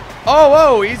 Oh,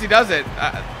 whoa, easy does it.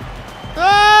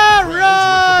 Perez with the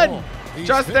Run! ball. He's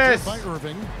Justice. picked up by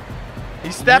Irving. He's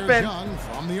Here's stepping. Young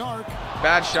from the arc,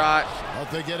 Bad shot.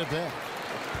 but they get it back.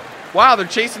 Wow, they're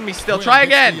chasing me still. Quinn Try gets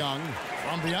to again. Young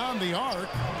from beyond the arc.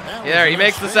 That Yeah, was he enough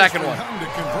makes the space second for one. Young to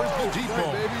convert the deep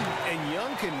ball. And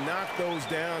Young can knock those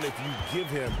down if you give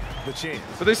him the chance.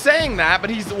 But they're saying that, but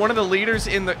he's one of the leaders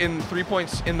in 3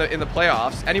 points in the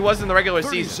playoffs, and he was in the regular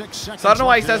 36 season. seconds So I don't know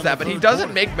why he left says in that, the but he third doesn't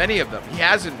quarter. make many of them. He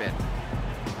hasn't been.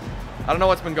 I don't know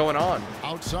what's been going on.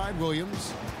 Outside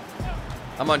Williams.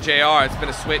 I'm on JR. It's been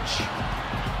a switch.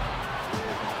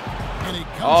 And he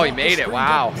Oh, he made it.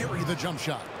 Wow. Bury the jump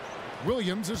shot.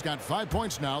 Williams has got 5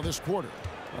 points now this quarter.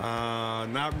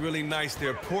 Not really nice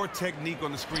there. Poor technique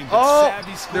on the screen. Oh,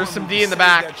 savvy there's some scoring D in the to save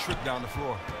back. That trip down the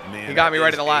floor. Man, He got me that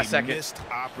right is at the last a second. missed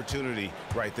opportunity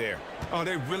right there. Oh,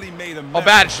 they really made a mess. Oh,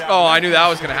 bad. of that Oh, one. I knew that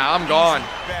was going to happen. I'm gone.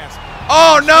 Basket.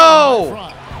 Oh, no.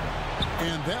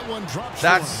 And that one drops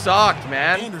That short. sucked,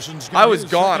 man. Anderson's got I was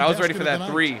his gone. second I was ready basket for of that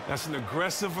the 3. night. That's an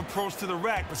aggressive approach to the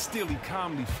rack, but still he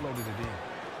calmly floated it in.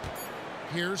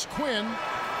 Here's Quinn.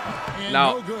 And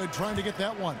No. no good trying to get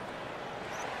that one.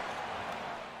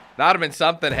 That would have been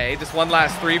something, hey. Just one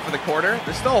last 3 for the quarter.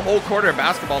 There's still a whole quarter of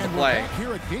basketball to And we're play. back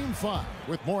here at game 5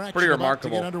 with more action Pretty about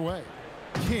remarkable. to get underway.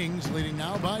 Kings leading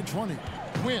now by 20.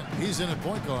 Quinn, he's in at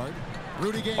point guard.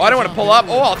 Rudy Gay Oh, I didn't want to on pull the up.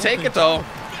 other Oh, I'll with take open it, though.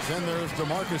 Then there's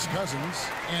DeMarcus Cousins,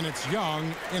 and it's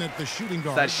Young in at the shooting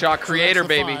guard. that shot creator, So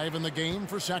that's a baby. 5 in the game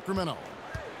for Sacramento.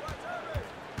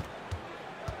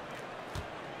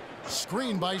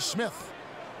 Screen by Smith.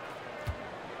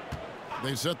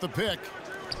 They set the pick.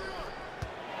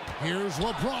 Here's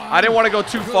LeBron. I didn't want to go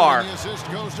too Good, far. and the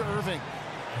assist goes to Irving.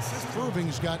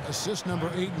 Irving's got assist number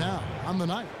 8 now on the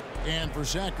night. And for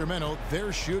Sacramento,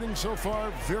 their shooting so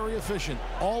far very efficient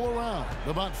all around,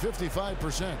 about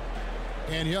 55%.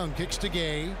 And Young kicks to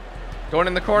Gay. Going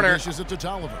in the corner. Dishes it to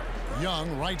Tolliver.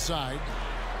 Young right side.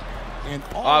 And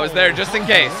Oh, I was there just in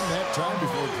case. That time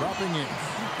before dropping in.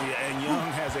 Yeah, and Young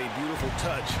has a beautiful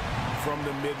touch from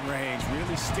the mid-range,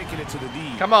 really sticking it to the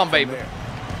D. Come on, from baby. there.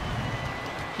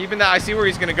 Keeping that. I see where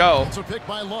he's going to go. It's a pick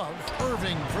by Love.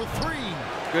 Irving for 3.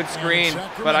 Good screen, And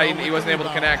but Sacramento he with wasn't the able to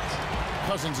rebound. connect.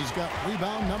 Cousins, he's got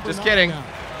rebound number Just 9 kidding. now.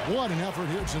 What an effort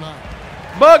here tonight.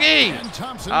 Boogie! And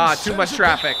Thompson Ah, too sends much it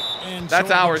traffic. back. And That's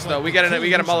so it ours, looks though. like We the got a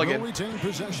Kings mulligan. will retain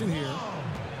possession here.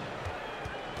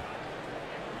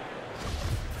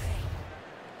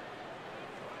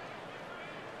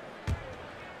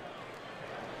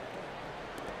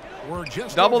 We're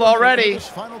just Doubled over already. this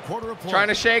final quarter of play. Trying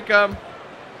to shake him.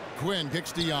 Quinn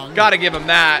kicks to Young. Got to give him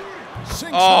that.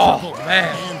 Sinks Oh, the triple.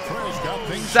 man. And Perez got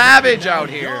things Savage started. out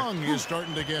Now here. Young is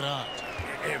starting to get hot.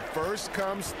 And first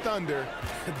comes thunder,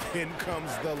 then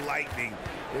comes the lightning.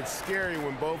 It's scary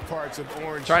when both parts of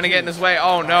orange. Trying to get in his way.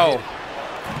 Oh, no.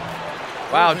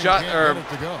 Wow, Irving can't get it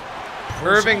to go. For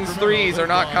Irving's Sacramento, threes are they've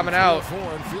not gone coming 3 out. of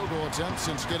 4 in field goal attempts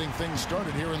since getting things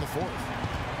started here in the 4th.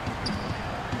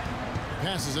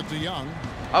 Passes it to Young.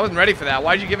 I wasn't ready for that.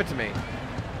 Why'd you give it to me?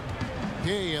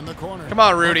 Gay in the corner. Come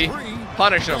on, Rudy. A 3,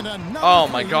 Punish him. and another Oh,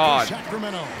 my 3 for God.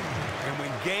 Sacramento. And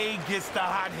when Gay gets the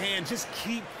hot hand, just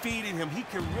keep feeding him. He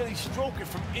can really stroke it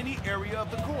from any area of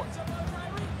the court.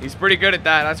 He's pretty good at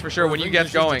that, that's for sure, when you Irving get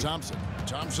dishes to going. Thompson.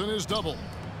 Thompson is double.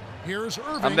 Here's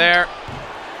Irving. I'm there.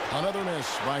 Another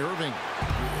miss by Irving.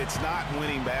 It's not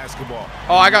winning basketball.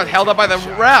 Oh, I got held up by the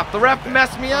ref. The ref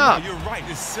messed me up. You're right.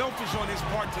 It's selfish on his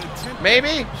part to attempt. Maybe?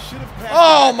 Should have passed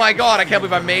Oh, it. my God. I can't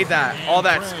believe I made that. All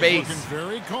that Perez space. looking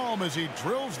very calm as he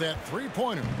drills that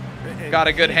 3-pointer. And Got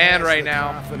a good he hand has right the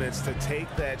now. Confidence to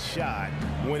take that shot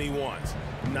when he wants.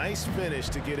 Nice finish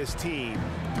to get his team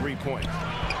 3 points.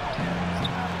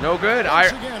 No good.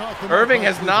 Once again, off the mark Irving by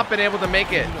has Cleveland. not been able to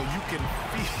make it. You know, you can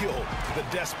feel the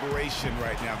desperation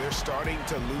right now. They're starting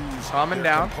to lose Calming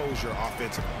their down. composure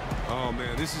offensively. Oh,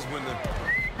 man, this is when the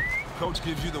coach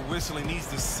gives you the whistle. He needs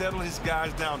to settle his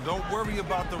guys down. Don't worry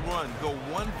about the run. Go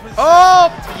one possession.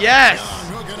 Oh, yes.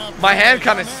 Young hooking up My for hand Drake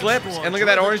kind on of that slipped, score. and look at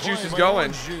that Terrific orange juice play is by going.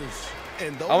 Orange Juice.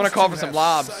 And I wanna those call two for some have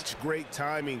lobs. Such great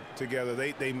timing together.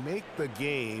 They make the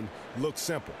game look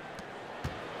simple.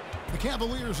 The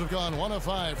Cavaliers have gone 1 of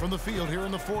 5 from the field here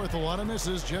in the 4th. A lot of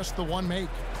misses, just the 1 make.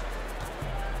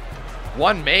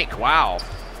 One make. Wow.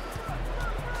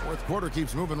 4th quarter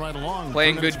keeps moving right along.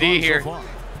 Playing from good that D spot here. so far.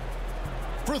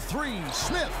 For 3,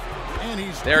 Smith. And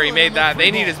he's There, he good made on the that. They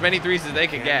free need ball. as many threes as they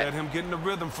can Can't let get. him get in the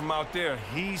rhythm from out there.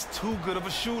 He's too good of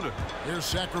a shooter. Here's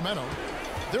Sacramento.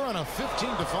 They're on a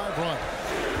 15-5 run.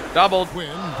 Doubled. Quinn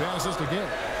passes to Gay.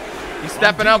 He's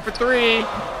stepping out for 3.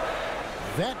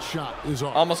 That shot is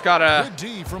off. Almost got a... Good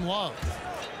D from Love.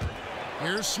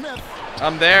 Here's Smith.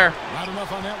 I'm there. Not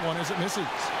enough on that one as it misses.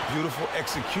 Beautiful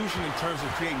execution in terms of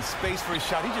creating space for his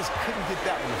shot. He just couldn't get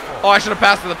that one to fall. Oh, I should have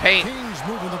passed to the paint. Kings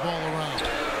moving the ball around.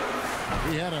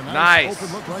 He had a Nice.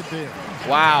 open look right there.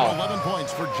 Wow. 11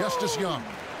 points for Justice Young.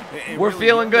 And We're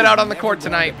feeling good out on the never court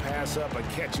going tonight. to pass up a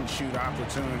catch and shoot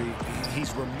opportunity.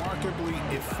 He's remarkably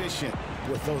efficient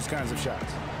with those kinds of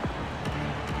shots.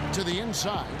 To the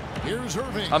inside. Here's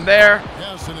Irving. I'm there.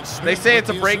 Yes, and it's They Smith say with it's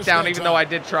a the breakdown, assist even that though I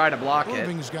time. did try to block it.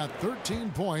 Irving's got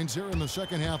 13 points here in the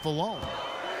second half alone.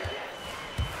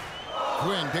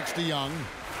 Quinn kicks to Young.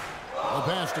 The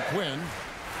pass to Quinn.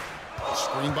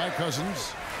 Screen by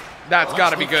Cousins. That's got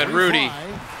to be good. Rudy.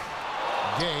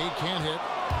 Gay can't hit.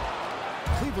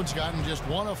 Cleveland's gotten just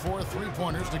 1 of 4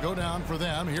 3-pointers to go down for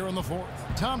them here in the fourth.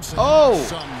 Thompson. Oh,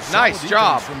 nice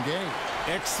job. From Gay.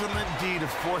 Excellent D to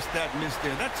force that miss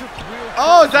there. That took real.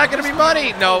 Oh, is that going to be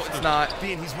money? No, it's not.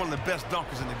 Being he's one of the best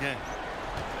dunkers in the game.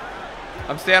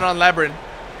 I'm staying on Lebron.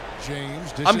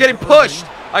 James. I'm getting pushed.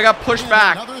 I got pushed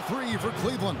back. Another 3 for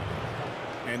Cleveland.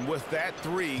 And with that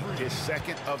 3, his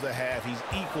second of the half, he's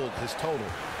equaled his total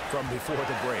from before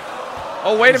the break.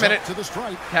 Oh, wait a minute. To the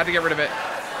stripe. Had to get rid of it.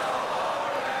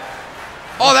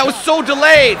 Oh, that was so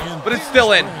delayed, but it's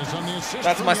still in.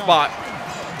 That's my spot.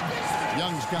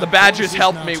 The Badgers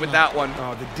helped me with that one.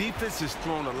 The defense has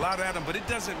thrown a lot at him, but it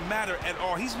doesn't matter at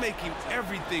all. He's making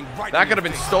everything right. That could have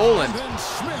been stolen. And then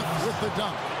Smith with the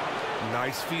dunk.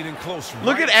 Nice feet and close.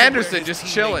 Look at Anderson just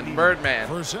chilling, Birdman.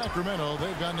 For Sacramento,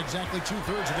 they've gotten exactly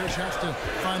 2/3 of their shots to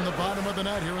find the bottom of the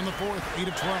net here in the fourth, 8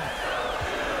 of 12.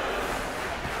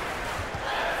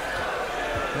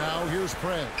 Now here's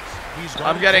Prez.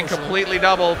 I'm getting completely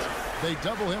doubled. They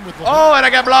double him with the oh, and I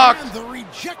got blocked. And the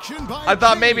rejection by I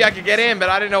thought maybe I James. could get in, but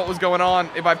I didn't know what was going on.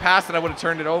 If I passed it, I would have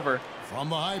turned it over. From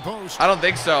the high post. I don't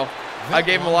think so. I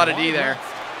gave him a lot of D there.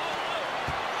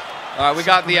 All right, we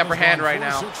got the upper hand right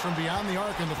now. 4-6 from beyond the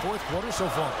arc in the fourth quarter so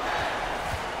far.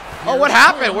 Oh, what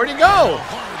happened? Where'd he go?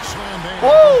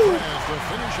 Woo!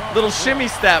 Little shimmy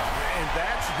step.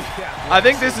 I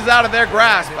think this is out of their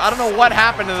grasp. I don't know what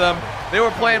happened to them. They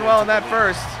were playing well in that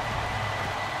first.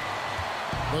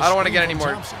 I don't want to get any more.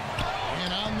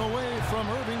 And on the way from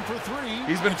Irving for 3.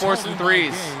 He's been forcing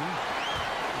threes.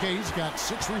 Gay's got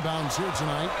 6 rebounds here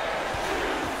tonight.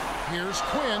 Here's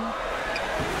Quinn.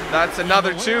 That's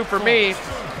another 2 for me.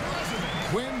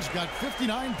 Quinn's got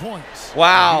 59 points.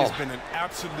 Wow. He's been an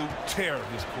absolute terror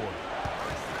this quarter.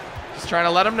 Just trying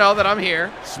to let him know that I'm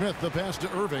here. Smith the pass to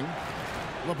Irving.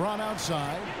 LeBron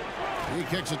outside. He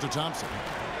kicks it to Thompson.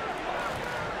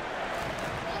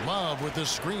 Love with the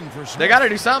screen for Smith. They got to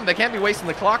do something. They can't be wasting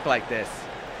the clock like this.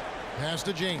 Pass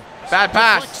to James. Bad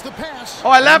pass. The pass.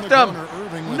 Oh, I left him.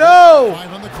 Irving No.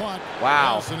 5 on the clock.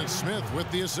 Wow. And it's Smith with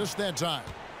the assist that time.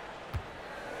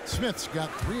 Smith's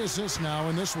got 3 assists now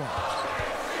in this one.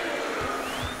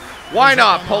 Why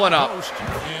not pulling up?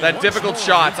 That difficult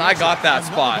shots. I got that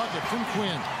spot.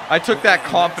 I took that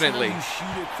confidently. You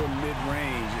shoot it from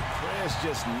mid-range. Prez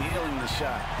just nailing the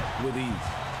shot with ease.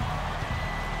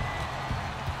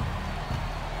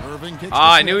 Irving kicks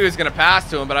I knew he was going to pass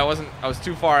to him, but I wasn't. I was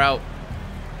too far out.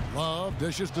 Love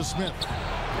dishes to Smith.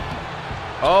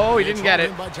 Oh, he didn't get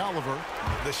it. By Tolliver.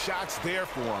 The shot's there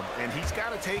for him, and he's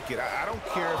got to take it. I don't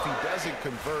care if he doesn't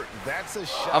convert. That's a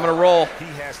shot I'm going to roll. he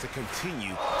has to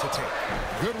continue to take.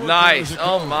 Good work Nice. there as it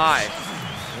Oh, goes. my.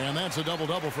 And that's a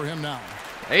double-double for him now.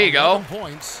 There you go. 11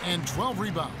 points and 12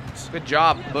 rebounds. Good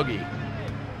job, Boogie.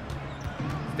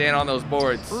 Staying on those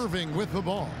boards. Irving with the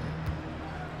ball.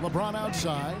 LeBron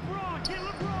outside.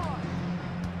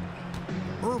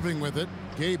 Irving with it.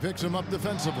 Gay picks him up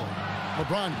defensively.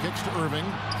 LeBron kicks to Irving.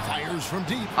 Fires from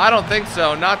deep. I don't think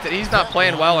so. Not that he's not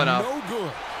playing well enough. No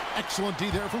good. Excellent D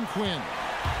there from Quinn.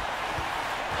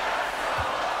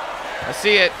 I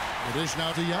see it. The dish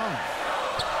now to Young.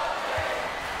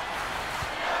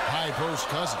 High post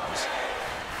Cousins.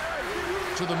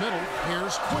 To the middle.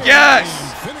 Here's Quinn. Yes!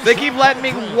 And They finish keep up letting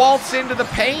for me Prez. waltz into the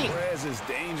paint. Prez is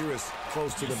dangerous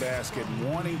close to the basket,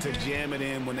 wanting to jam it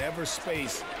in whenever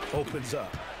space opens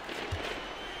up.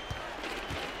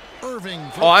 Irving.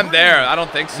 Oh, I'm there. I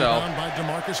don't think so. Rebound by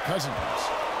DeMarcus Cousins.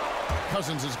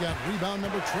 Cousins has got rebound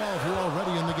number 12 here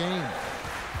already in the game.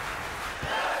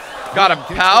 Got him.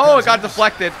 Oh, it got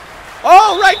deflected.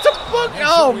 Oh, right to Book.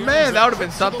 Oh, man, that would have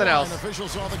been something else. Official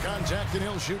saw the contact and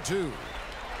he'll shoot 2.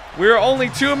 We're only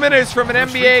 2 minutes from an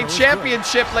NBA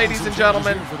championship, ladies and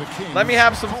gentlemen. Let me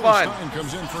have some fun. Stein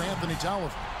comes in for Anthony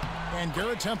Tolliver. And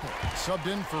Garrett Temple subbed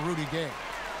in for Rudy Gay.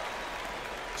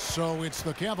 So it's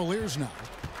the Cavaliers now.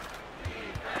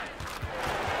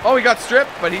 Oh, he got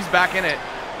stripped, but he's back in it.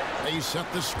 They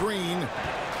set the screen.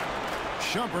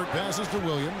 Shumpert passes to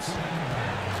Williams.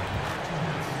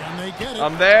 And they get it.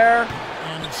 I'm there.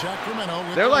 And it's Sacramento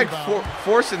with They're the like rebound.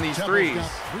 forcing these Temple's threes.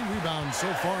 got 3 rebounds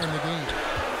so far in the game.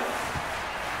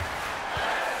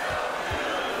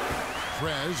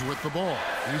 Prez with the ball.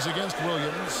 He's against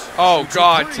Williams. Oh, Shoots a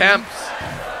God, 3. Temps.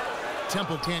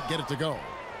 Temple can't get it to go.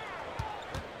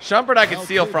 Shumpert I can Well,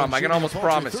 steal Cleveland from. I can shooting almost a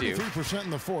paltry promise you. 33% in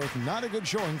the fourth. Not a good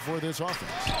showing for this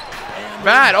offense. And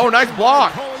Bad. Oh, nice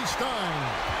block. Kobe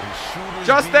Stein.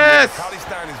 Justice. Kobe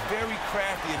Stein is very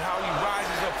crafty in how he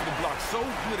rises up for the block. So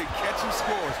good at catching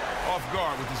scores off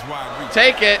guard with his wide reach.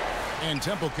 Take it. And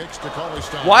tempo kicks to Cauley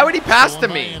Stein. Why would he pass to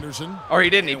me? Anderson. Or he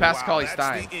didn't. He And passed to wow, Cauley that's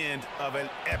Stein. the end of an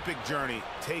epic journey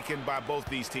taken by both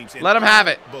these teams. Let him have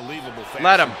it. Unbelievable fashion.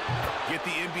 Let him. Get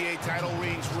the NBA title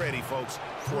rings ready, folks,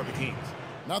 for the Kings.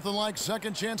 Nothing like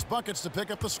second chance buckets to pick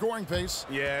up the scoring pace.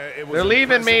 Yeah, it was They're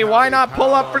leaving impressive me. how Why they not pull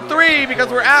piled up for on the three? extra Because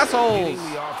we're points, assholes.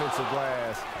 hitting the offensive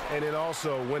glass, and then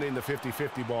also winning the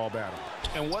 50-50 ball battle.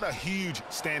 And what a huge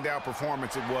standout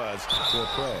performance it was for the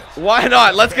press. Why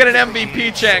not? Let's get an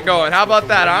MVP chant going. How about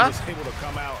that, huh? He was able to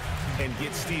come out and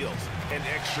get steals and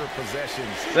extra possessions.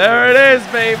 There it is,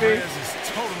 baby. Perez is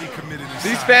totally committed inside.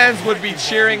 These fans would be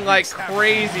cheering like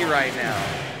crazy right now.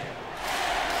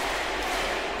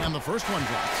 And the first one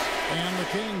drops. And the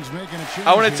Kings making a change.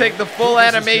 I want to here. take the full This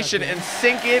is animation checked in. and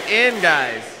sink it in,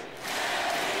 guys.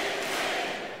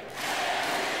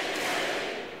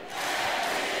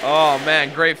 Oh,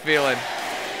 man, great feeling.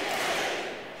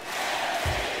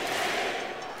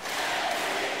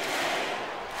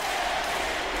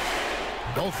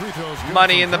 Both free throws good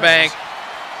Money from in the Perez.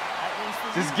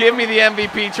 bank. Just give me the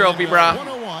MVP trophy, bro.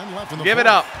 101 left in the Give it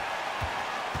fourth. up.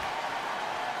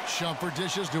 Shumpert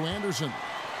dishes to Anderson.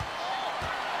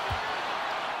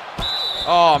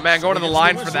 Oh, man, going to the Gets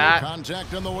line for whistle. that.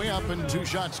 Contact on the way up and 2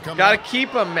 shots coming Got to up. keep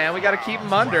him, man. We got to keep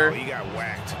him under. He got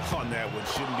whacked on that one.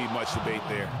 Shouldn't be much debate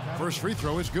there. First free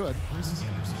throw is good.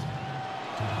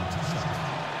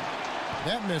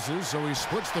 That misses, so he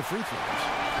splits the free throws.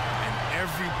 And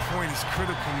every point is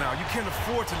critical now. You can't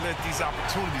afford to let these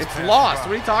opportunities It's pass lost. by.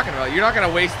 What are you talking about? You're not going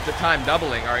to waste the time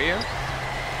doubling, are you?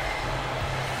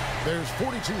 There's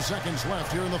 42 seconds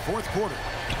left here in the fourth quarter.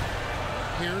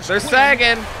 Here's They're Quinn.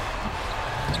 sagging.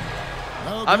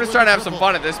 No I'm good just with trying to the have some triple.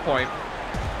 fun at this point.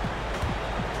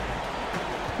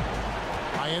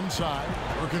 High inside,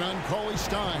 working on Cauley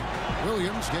Stein.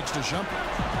 Williams gets to Shumpert.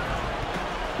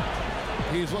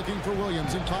 He's looking for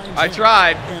Williams and finds I him.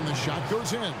 tried. And the shot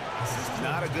goes in.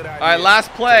 Not a good idea. All right, last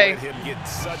play. To let him get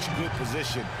such good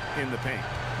position in the paint.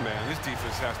 Man, this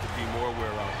defense has to be more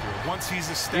aware out there. Once he's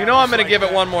established, You know I'm going to like give it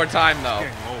that, one more time, though. it's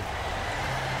game over.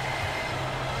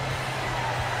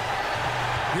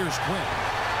 Here's Quinn.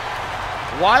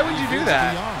 Why would you He do feeds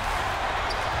that? beyond.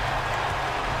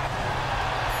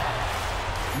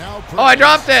 Now Oh, I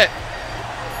dropped it.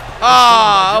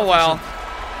 Oh well.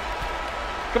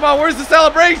 Come on, where's the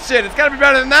celebration? It's got to be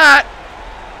better than that.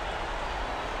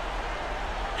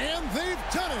 And they've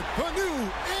done it. The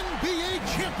new NBA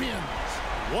champions.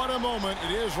 What a moment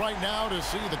it is right now to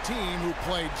see the team who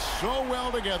played so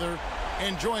well together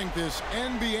enjoying this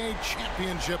NBA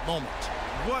championship moment.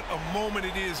 What a moment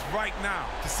it is right now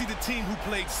to see the team who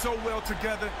played so well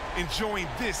together enjoying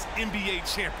this NBA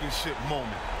championship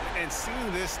moment. And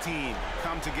seeing this team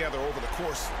come together over the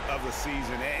course of the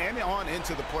season and on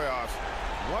into the playoffs,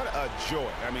 what a joy.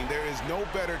 I mean, there is no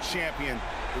better champion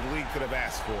the league could have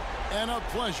asked for. And a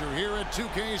pleasure here at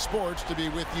 2K Sports to be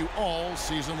with you all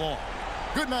season long.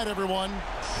 Good night, everyone.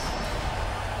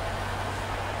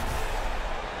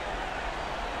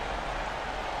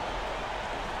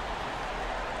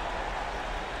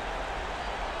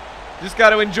 Just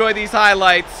got to enjoy these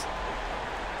highlights.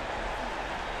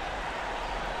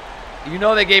 You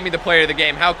know they gave me the player of the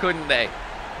game. How couldn't they?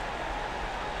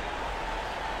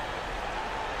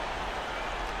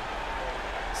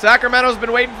 Sacramento's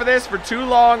been waiting for this for too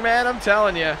long, man. I'm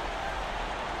telling you.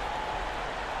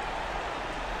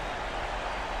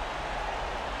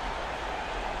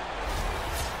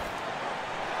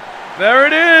 There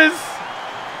it is.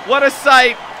 What a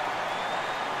sight.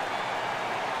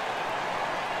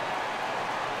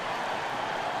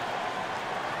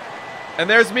 And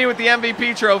there's me with the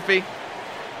MVP trophy.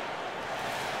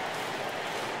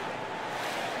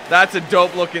 That's a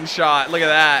dope looking shot. Look at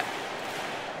that.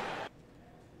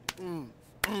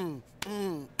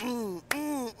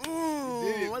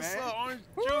 What's up, orange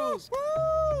juice?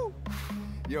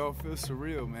 Yo, it feels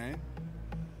surreal, man.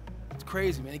 It's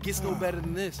crazy, man. It gets no better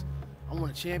than this. I won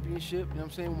a championship, you know what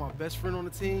I'm saying, with my best friend on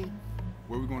the team.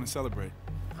 Where we going to celebrate?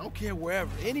 I don't care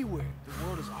wherever, anywhere. The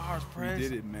world is ours, We Prez.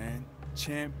 did it, man.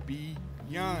 Champions.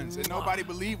 And nobody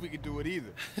believed we could do it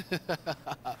either.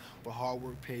 But hard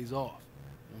work pays off.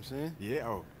 You know what I'm saying? Yeah,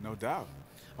 oh, no doubt.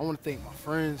 I want to thank my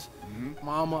friends,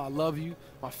 Mama, I love you,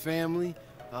 my family,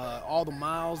 all the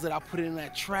miles that I put in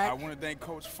that track. I want to thank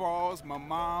Coach Falls, my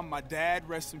mom, my dad,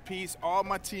 rest in peace, all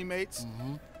my teammates,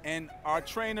 and our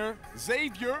trainer,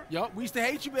 Xavier. Yup, we used to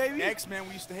hate you, baby. X-Man,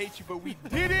 we used to hate you, but we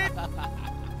did it.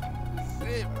 That's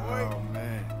it, boy. Oh,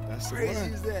 man. That's the Crazy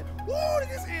one. as that. Whoa, look at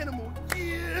this animal.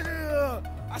 Yeah.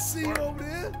 I see you over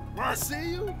there. I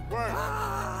see you.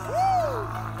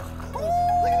 Ah. Woo.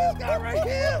 Look at this guy right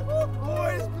here.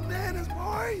 Boy, it's bananas,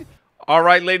 boy. All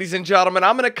right, ladies and gentlemen,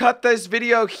 I'm going to cut this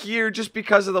video here just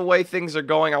because of the way things are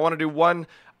going. I want to do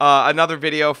another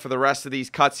video for the rest of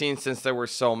these cutscenes since there were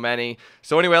so many.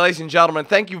 So anyway, ladies and gentlemen,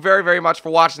 thank you very, very much for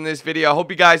watching this video. I hope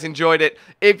you guys enjoyed it.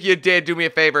 If you did, do me a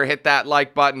favor, hit that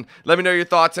like button. Let me know your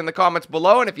thoughts in the comments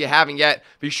below. And if you haven't yet,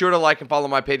 be sure to like and follow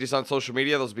my pages on social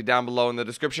media. Those will be down below in the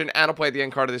description, and I'll play at the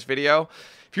end card of this video.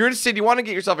 If you're interested, you want to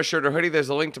get yourself a shirt or hoodie, there's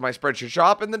a link to my Spreadshirt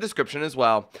shop in the description as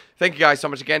well. Thank you guys so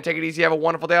much again. Take it easy. Have a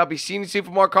wonderful day. I'll be seeing you soon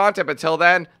for more content. But until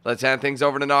then, let's hand things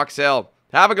over to Knox Hill.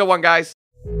 Have a good one, guys.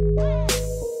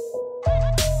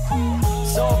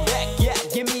 So back, yeah,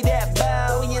 give me that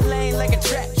bow in your lane like a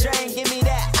trap train. Give me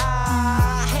that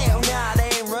hell nah,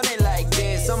 they ain't running like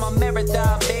this. On my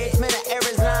marathon, bitch, man, the air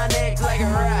is 9X like a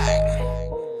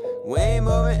rock. We ain't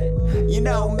moving, you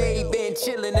know me, been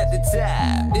chilling at the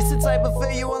top. This the type of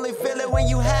feel you only feel it when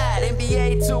you hide.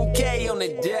 NBA 2K on the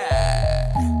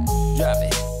dot. Drop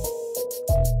it.